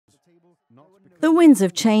The winds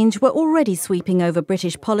of change were already sweeping over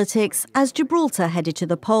British politics as Gibraltar headed to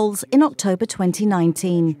the polls in October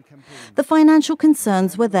 2019. The financial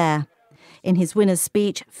concerns were there. In his winner's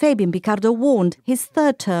speech, Fabian Picardo warned his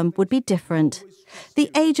third term would be different. The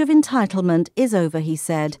age of entitlement is over, he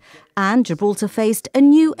said, and Gibraltar faced a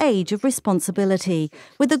new age of responsibility,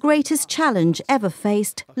 with the greatest challenge ever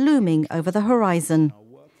faced looming over the horizon.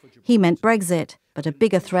 He meant Brexit, but a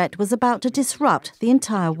bigger threat was about to disrupt the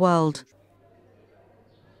entire world.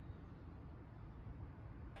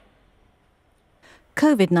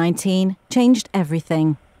 COVID-19 changed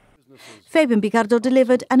everything. Fabian Picardo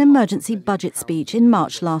delivered an emergency budget speech in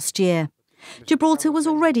March last year. Gibraltar was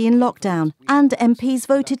already in lockdown and MPs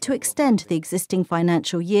voted to extend the existing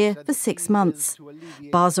financial year for 6 months.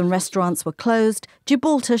 Bars and restaurants were closed,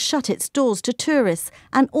 Gibraltar shut its doors to tourists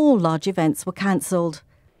and all large events were cancelled.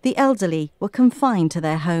 The elderly were confined to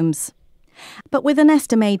their homes. But with an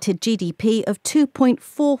estimated GDP of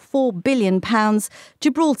 £2.44 billion,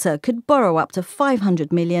 Gibraltar could borrow up to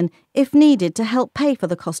 £500 million if needed to help pay for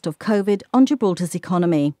the cost of COVID on Gibraltar's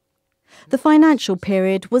economy. The financial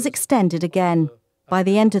period was extended again. By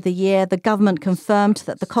the end of the year, the government confirmed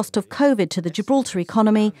that the cost of COVID to the Gibraltar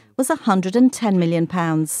economy was £110 million.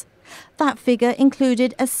 That figure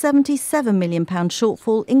included a £77 million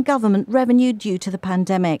shortfall in government revenue due to the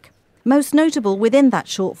pandemic. Most notable within that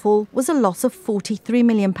shortfall was a loss of £43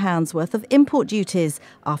 million worth of import duties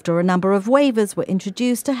after a number of waivers were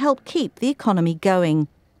introduced to help keep the economy going.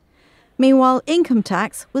 Meanwhile, income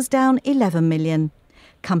tax was down £11 million.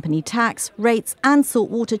 Company tax, rates and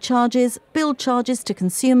saltwater charges, bill charges to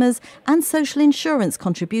consumers and social insurance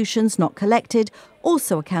contributions not collected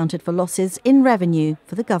also accounted for losses in revenue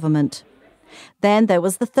for the government. Then there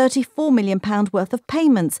was the £34 million worth of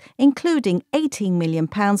payments, including £18 million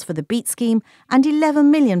for the BEAT scheme and £11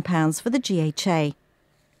 million for the GHA.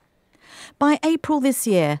 By April this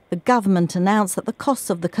year, the government announced that the costs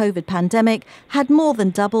of the COVID pandemic had more than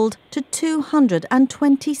doubled to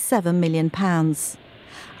 £227 million.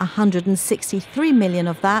 £163 million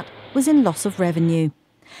of that was in loss of revenue.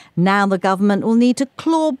 Now the government will need to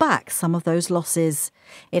claw back some of those losses.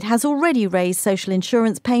 It has already raised social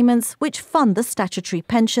insurance payments which fund the statutory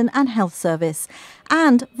pension and health service,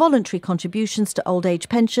 and voluntary contributions to old age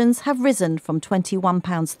pensions have risen from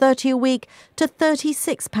 £21.30 a week to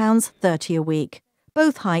 £36.30 a week.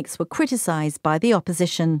 Both hikes were criticised by the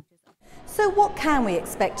opposition. So what can we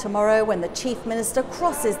expect tomorrow when the Chief Minister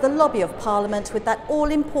crosses the lobby of Parliament with that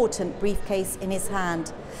all-important briefcase in his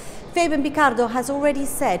hand? Fabian Picardo has already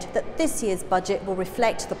said that this year's budget will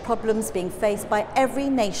reflect the problems being faced by every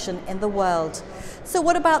nation in the world. So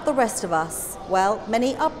what about the rest of us? Well,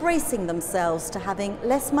 many are bracing themselves to having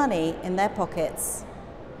less money in their pockets.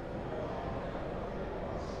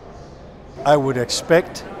 I would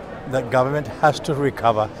expect that government has to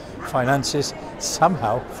recover finances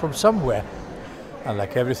somehow from somewhere. And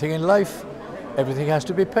like everything in life, everything has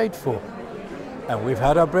to be paid for. And we've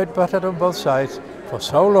had our bread buttered on both sides for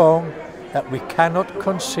so long that we cannot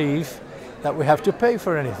conceive that we have to pay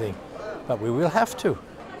for anything, but we will have to.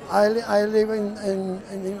 I live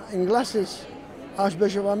in Glasses,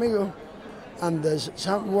 Archbishop Amigo, and there's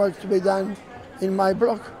some work to be done in my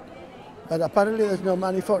block, but apparently there's no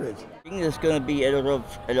money for it. I think there's going to be a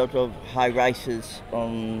lot of high rises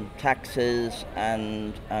on taxes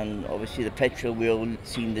and obviously the petrol. We've all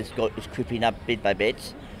seen this is creeping up bit by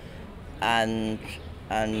bit, and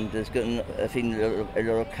there's going to, I think a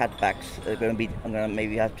lot of cutbacks are going to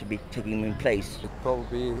maybe have to be taken in place. It's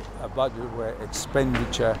probably a budget where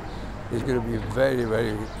expenditure is going to be very,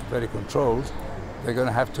 very, very controlled. They're going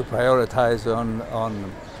to have to prioritise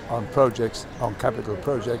on projects, on capital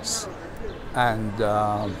projects, and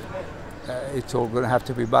it's all going to have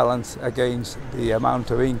to be balanced against the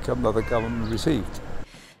amount of income that the government received.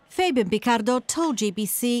 Fabian Picardo told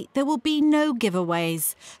GBC there will be no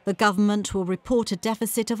giveaways. The government will report a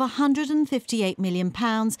deficit of £158 million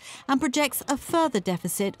and projects a further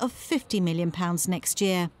deficit of £50 million next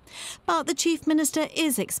year. But the Chief Minister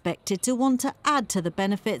is expected to want to add to the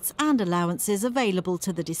benefits and allowances available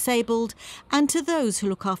to the disabled and to those who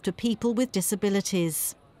look after people with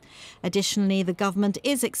disabilities. Additionally, the government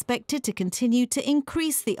is expected to continue to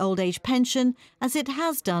increase the old age pension, as it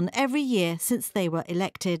has done every year since they were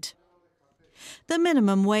elected. The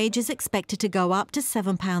minimum wage is expected to go up to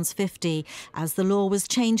 £7.50, as the law was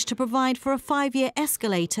changed to provide for a 5-year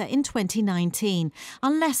escalator in 2019,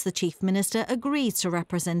 unless the Chief Minister agrees to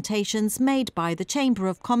representations made by the Chamber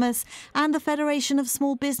of Commerce and the Federation of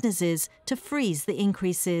Small Businesses to freeze the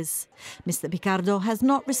increases. Mr. Picardo has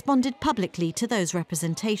not responded publicly to those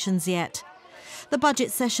representations yet. The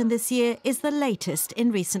budget session this year is the latest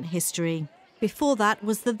in recent history. Before that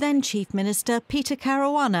was the then Chief Minister Peter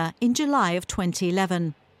Caruana in July of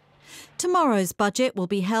 2011. Tomorrow's budget will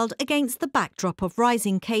be held against the backdrop of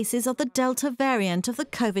rising cases of the Delta variant of the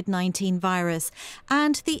COVID-19 virus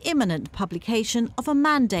and the imminent publication of a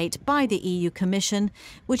mandate by the EU Commission,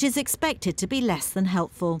 which is expected to be less than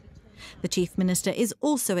helpful. The Chief Minister is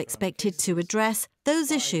also expected to address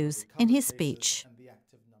those issues in his speech.